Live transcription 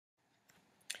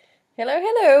Hello,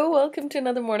 hello! Welcome to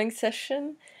another morning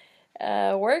session.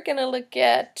 We're gonna look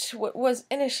at what was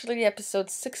initially episode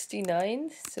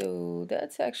 69. So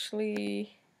that's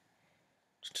actually.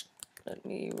 Let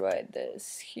me write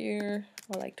this here.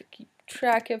 I like to keep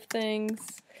track of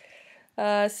things.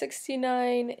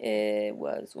 69, it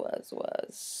was.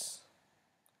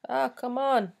 Ah, come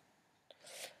on!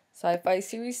 Sci-Fi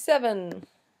Series 7.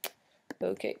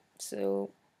 Okay, so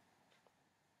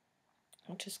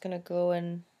I'm just gonna go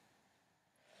and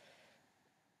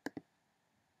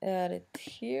add it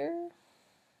here.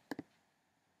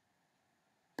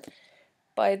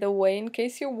 By the way, in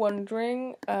case you're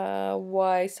wondering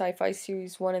why Sci-Fi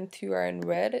Series 1 and 2 are in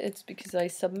red, it's because I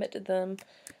submitted them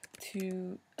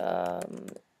to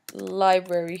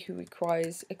library who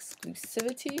requires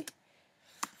exclusivity.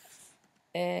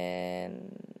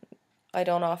 And I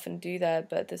don't often do that,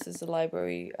 but this is a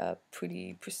library,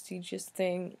 pretty prestigious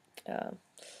thing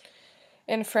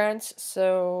in France.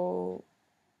 So,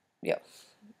 yeah,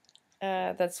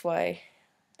 that's why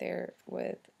they're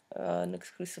with an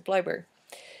exclusive library.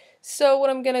 So what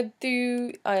I'm gonna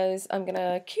do is I'm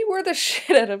gonna keyword the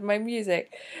shit out of my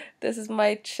music. This is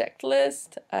my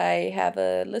checklist. I have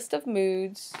a list of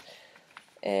moods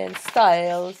and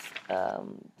styles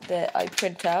that I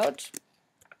print out,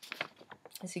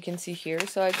 as you can see here.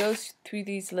 So I go through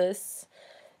these lists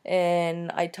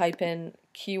and I type in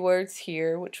keywords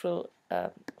here, which will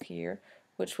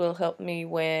help me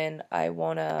when I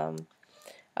wanna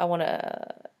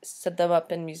set them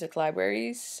up in music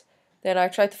libraries. Then I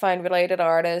try to find related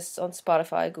artists on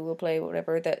Spotify, Google Play,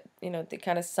 whatever that they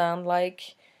kind of sound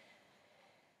like.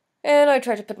 And I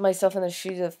try to put myself in the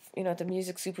shoes of the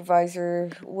music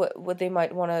supervisor, what they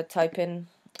might want to type in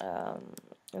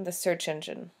the search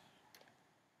engine.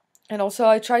 And also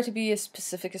I try to be as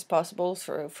specific as possible.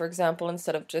 For example,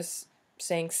 instead of just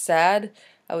saying sad,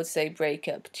 I would say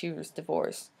breakup, tears,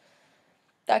 divorce,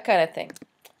 that kind of thing.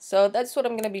 So that's what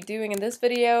I'm going to be doing in this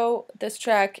video. This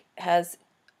track has,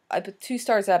 I put 2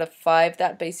 stars out of 5.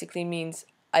 That basically means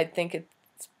I think it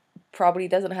probably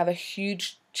doesn't have a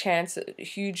huge chance, a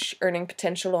huge earning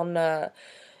potential on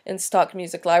in stock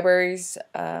music libraries,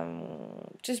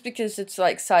 just because it's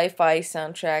like sci-fi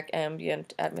soundtrack,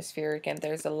 ambient, atmospheric, and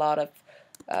there's a lot of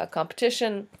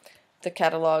competition. The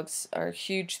catalogs are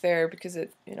huge there because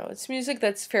it's music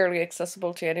that's fairly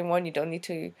accessible to anyone. You don't need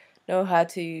to know how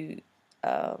to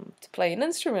play an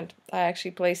instrument. I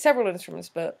actually play several instruments,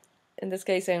 but in this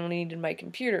case I only needed my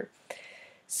computer.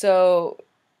 So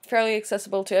fairly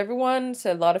accessible to everyone,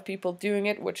 so a lot of people doing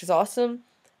it, which is awesome.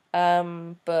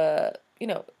 But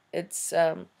it's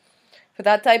for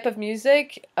that type of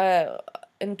music,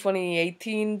 in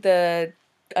 2018 the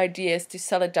idea is to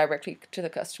sell it directly to the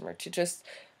customer, to just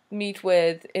meet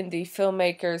with indie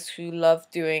filmmakers who love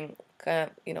doing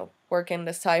work in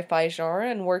the sci-fi genre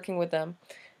and working with them,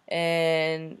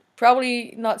 and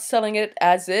probably not selling it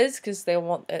as is because they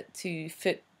want it to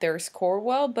fit their score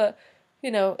well, but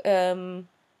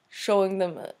showing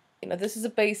them this is a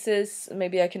basis,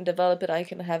 maybe I can develop it, I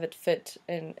can have it fit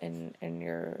in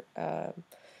your on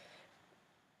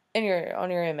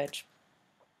your image.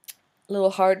 A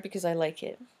little hard because I like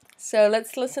it. So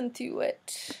let's listen to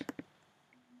it.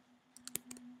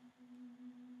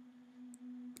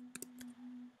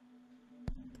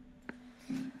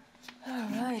 All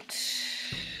right.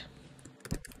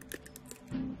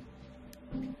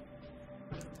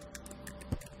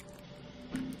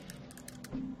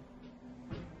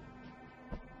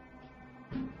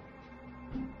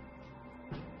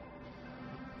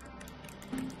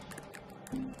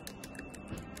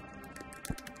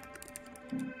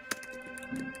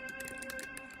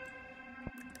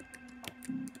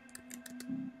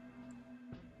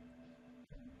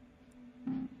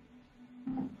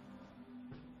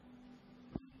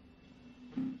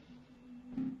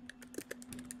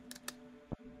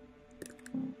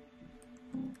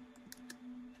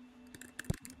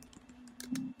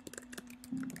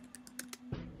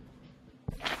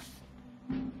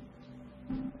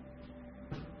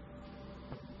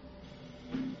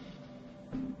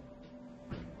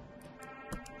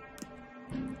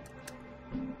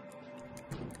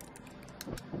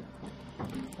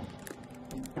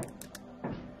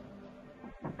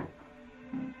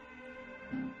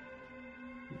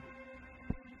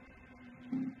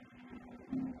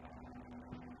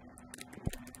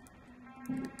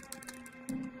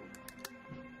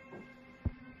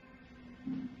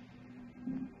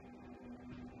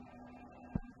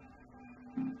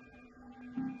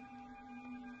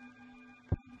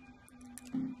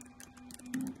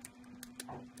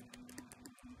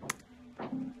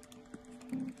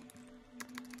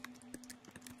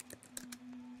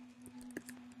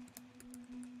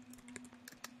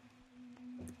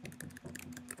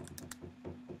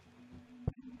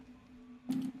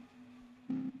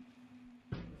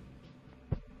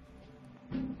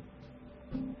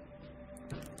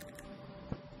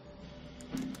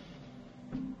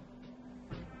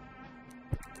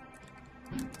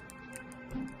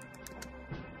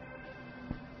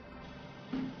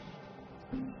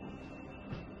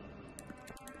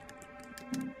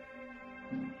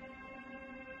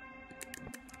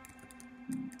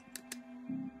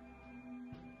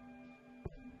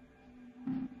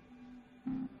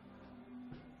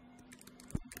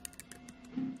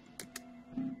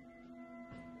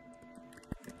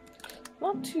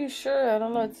 not too sure. I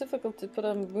don't know. It's difficult to put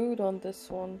a mood on this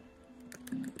one.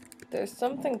 There's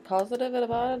something positive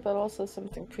about it, but also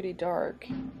something pretty dark.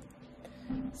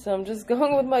 So I'm just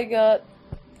going with my gut.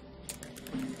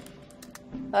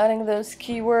 Adding those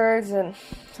keywords, and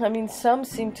I mean, some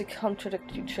seem to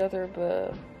contradict each other,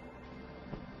 but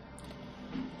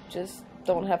just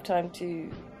don't have time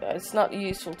to. It's not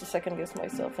useful to second guess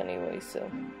myself anyway, so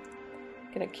I'm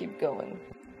gonna keep going.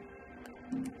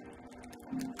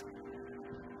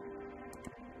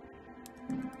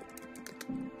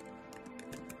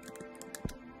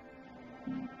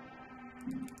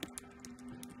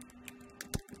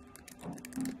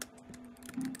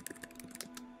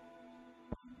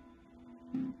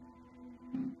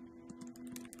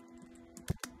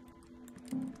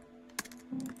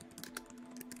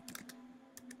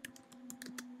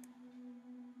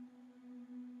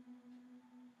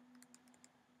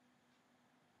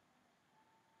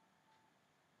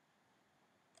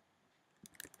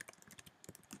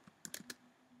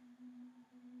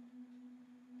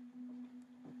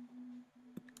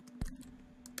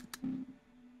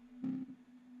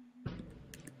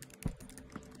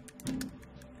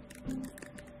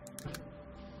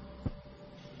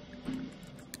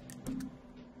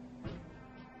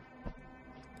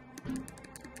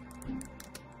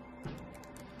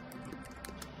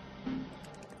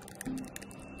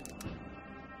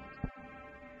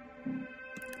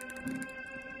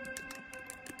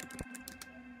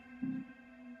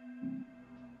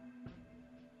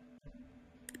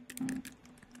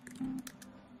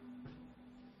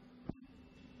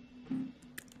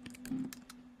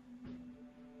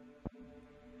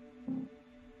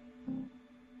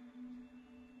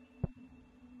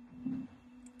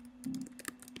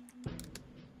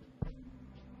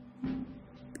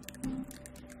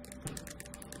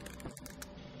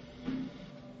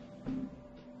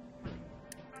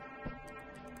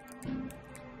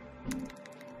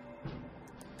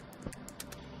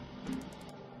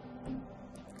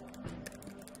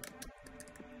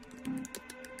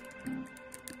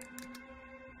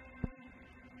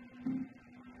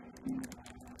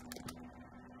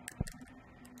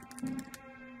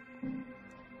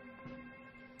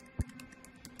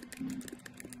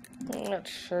 I'm not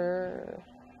sure.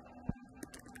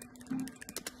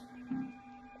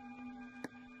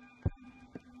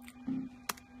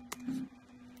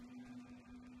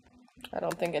 I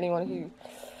don't think anyone who...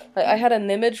 I had an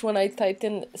image when I typed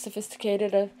in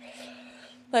sophisticated,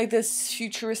 like this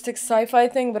futuristic sci-fi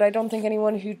thing, but I don't think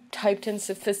anyone who typed in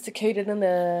sophisticated in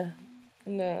the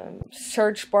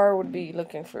search bar would be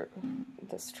looking for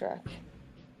this track.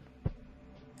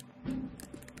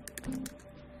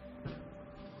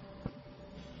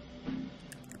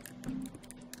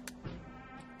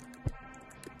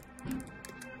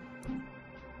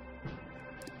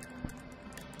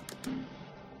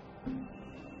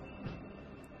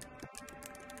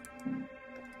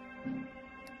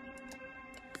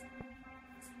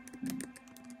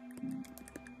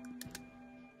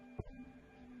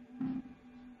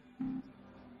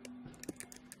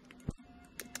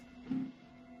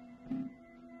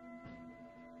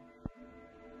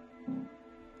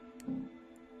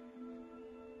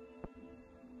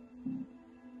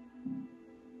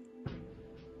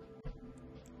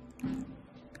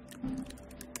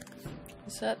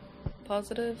 Is that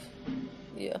positive?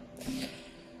 Yeah.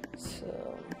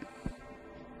 So...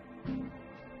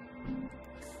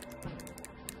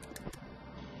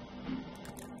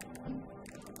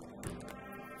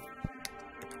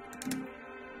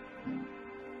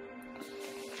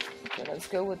 okay, let's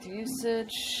go with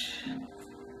usage.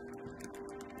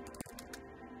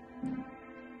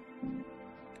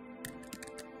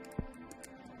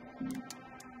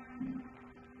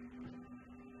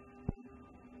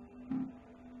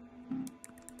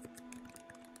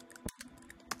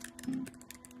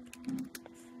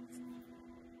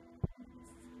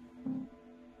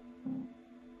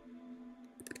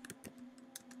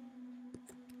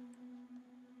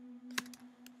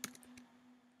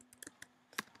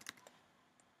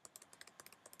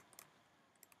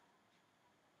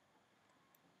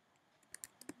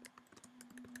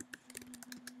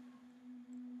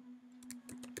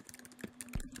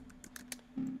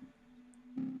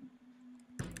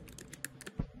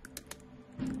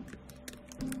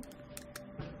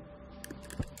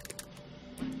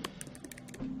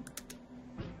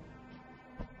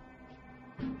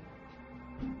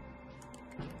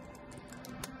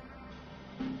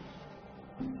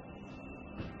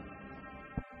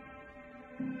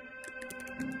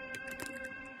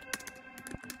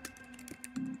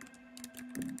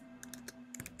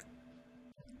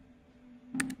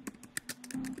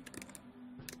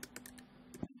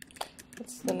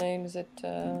 the name? Is it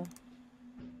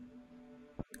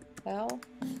Al?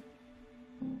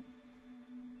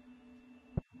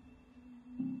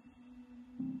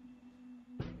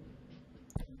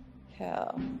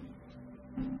 Hal.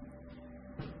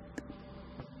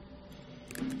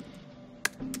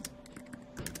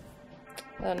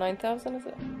 9,000 is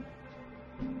it?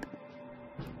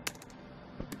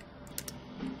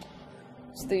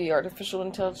 It's the artificial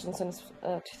intelligence in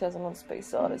 2001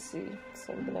 Space Odyssey,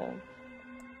 so I'm gonna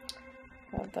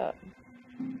have that.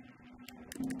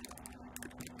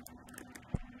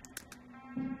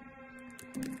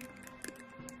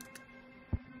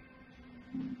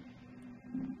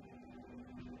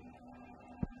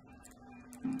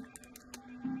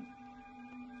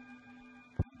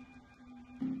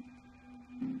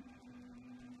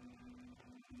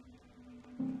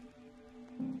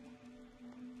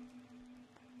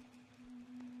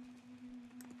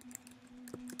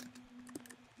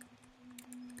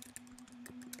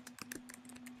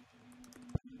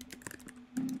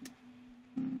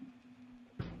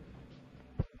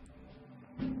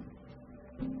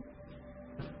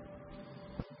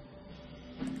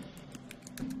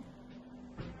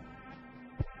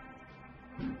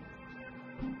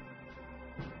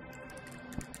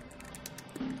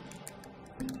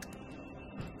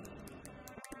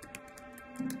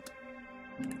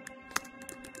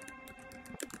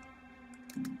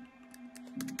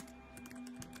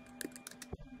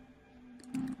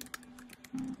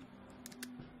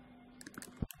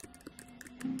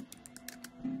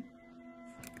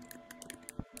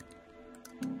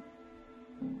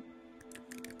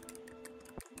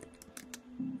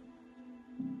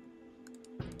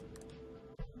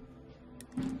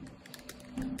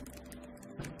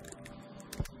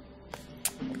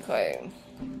 Okay.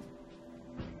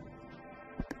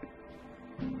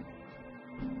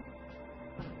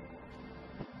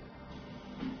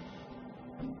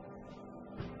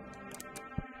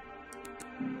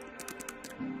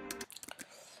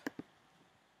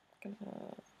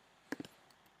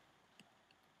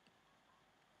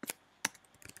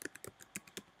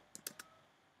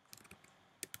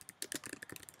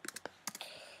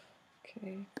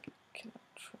 Okay, cannot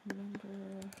remember.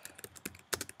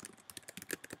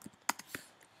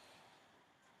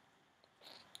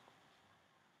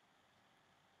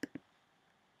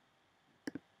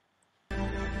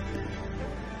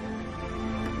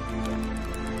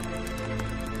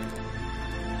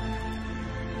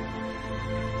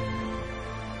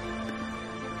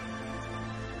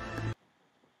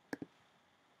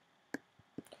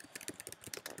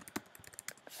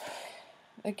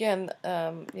 Again,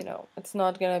 you know, it's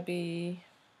not gonna be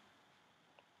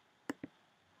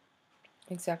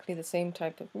exactly the same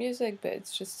type of music, but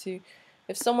it's just to,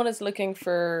 if someone is looking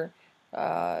for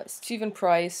Stephen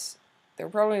Price, they're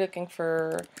probably looking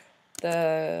for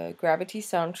the Gravity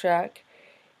soundtrack,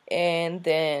 and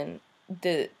then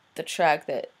the track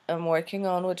that I'm working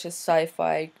on, which is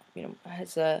sci-fi, you know,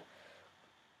 has a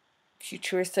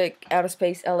futuristic outer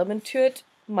space element to it,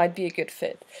 might be a good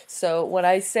fit. So when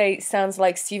I say sounds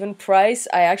like Stephen Price,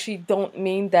 I actually don't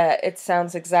mean that it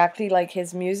sounds exactly like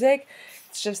his music.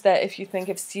 It's just that if you think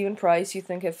of Stephen Price, you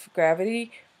think of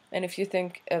Gravity, and if you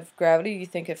think of Gravity, you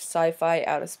think of sci-fi,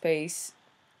 outer space.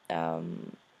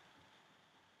 Actually,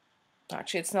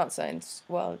 it's not science.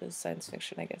 Well, it is science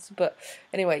fiction, I guess. But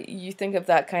anyway, you think of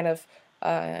that kind of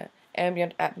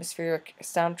ambient, atmospheric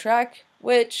soundtrack,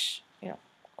 which, you know,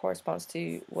 corresponds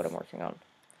to what I'm working on.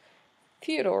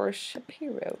 Theodore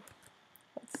Shapiro.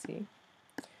 Let's see.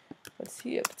 What's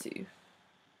he up to?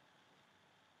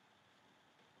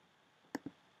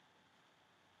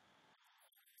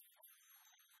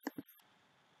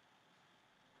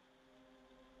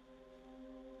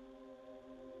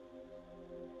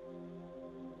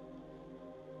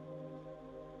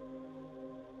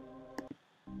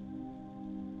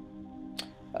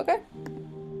 Okay.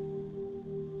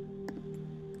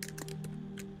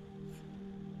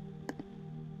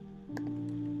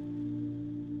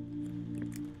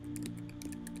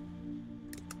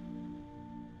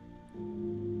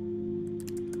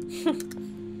 Let's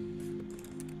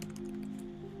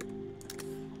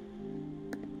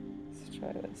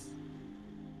try this.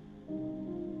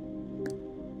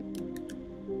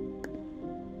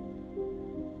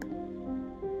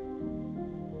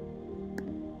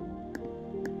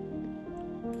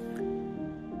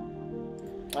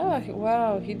 Oh,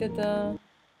 wow, he did the...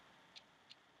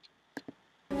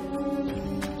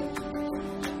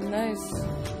 Nice.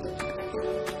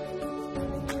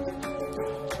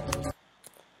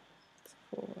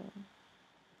 Cool,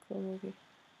 cool movie.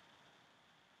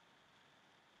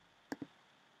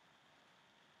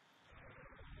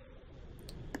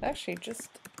 Actually, just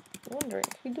wondering,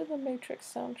 who did the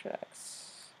Matrix soundtracks?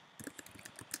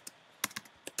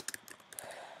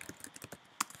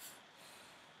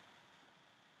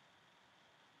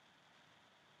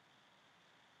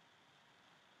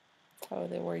 Oh,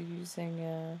 they were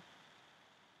using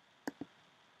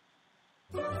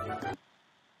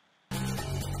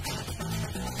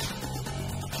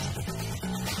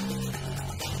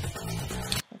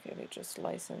okay, they just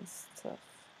licensed stuff.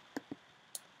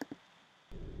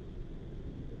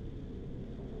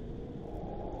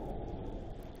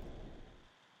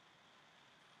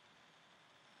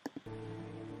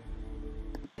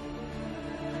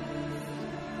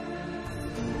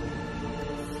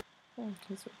 Oh,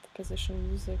 he's with the position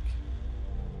music.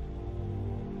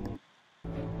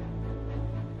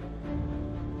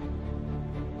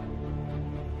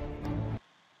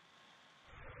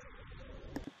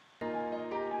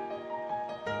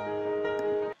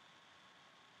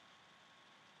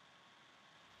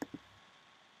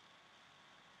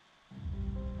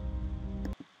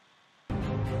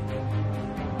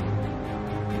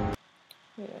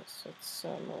 Yes, it's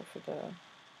more for the...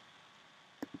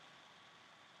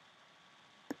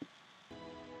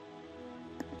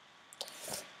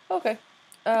 Okay.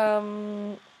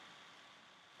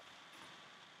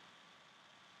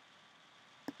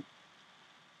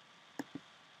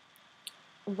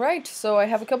 Right, so I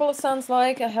have a couple of sounds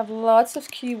like, I have lots of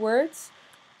keywords,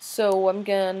 so I'm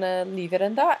gonna leave it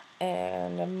in that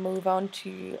and move on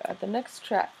to the next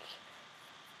track.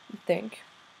 I think.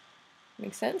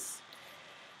 Makes sense?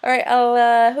 Alright,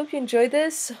 I'll hope you enjoyed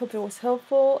this, hope it was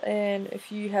helpful, and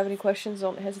if you have any questions,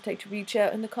 don't hesitate to reach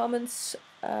out in the comments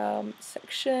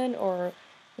section, or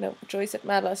Joyce at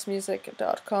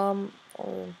madlassmusic.com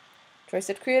or Joyce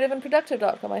at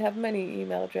creativeandproductive.com. I have many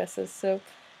email addresses, so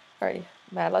alright,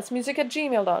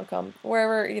 madlassmusic@gmail.com,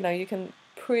 wherever you can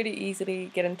pretty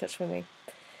easily get in touch with me.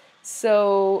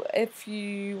 So if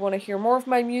you want to hear more of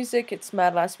my music, it's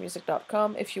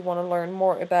madlassmusic.com. If you want to learn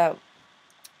more about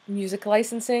music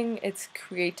licensing, it's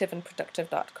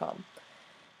creativeandproductive.com.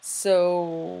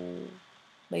 So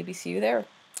maybe see you there.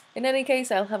 In any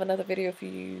case, I'll have another video for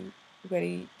you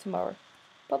ready tomorrow.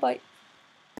 Bye bye.